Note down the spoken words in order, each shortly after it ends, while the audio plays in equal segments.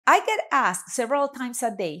I get asked several times a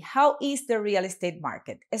day how is the real estate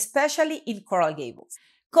market, especially in Coral Gables.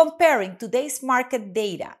 Comparing today's market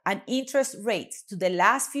data and interest rates to the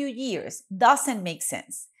last few years doesn't make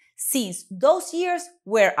sense, since those years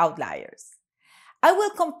were outliers. I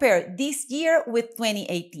will compare this year with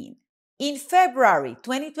 2018. In February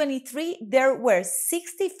 2023, there were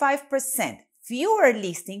 65% fewer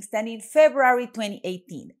listings than in February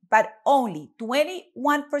 2018, but only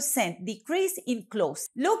 21% decrease in close.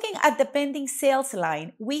 Looking at the pending sales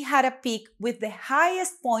line, we had a peak with the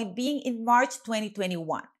highest point being in March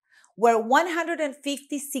 2021, where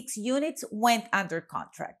 156 units went under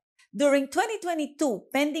contract. During 2022,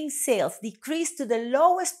 pending sales decreased to the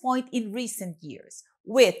lowest point in recent years,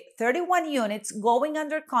 with 31 units going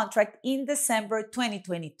under contract in December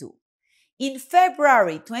 2022. In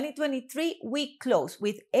February 2023, we closed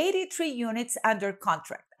with 83 units under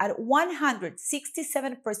contract at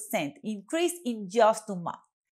 167% increase in just 2 months.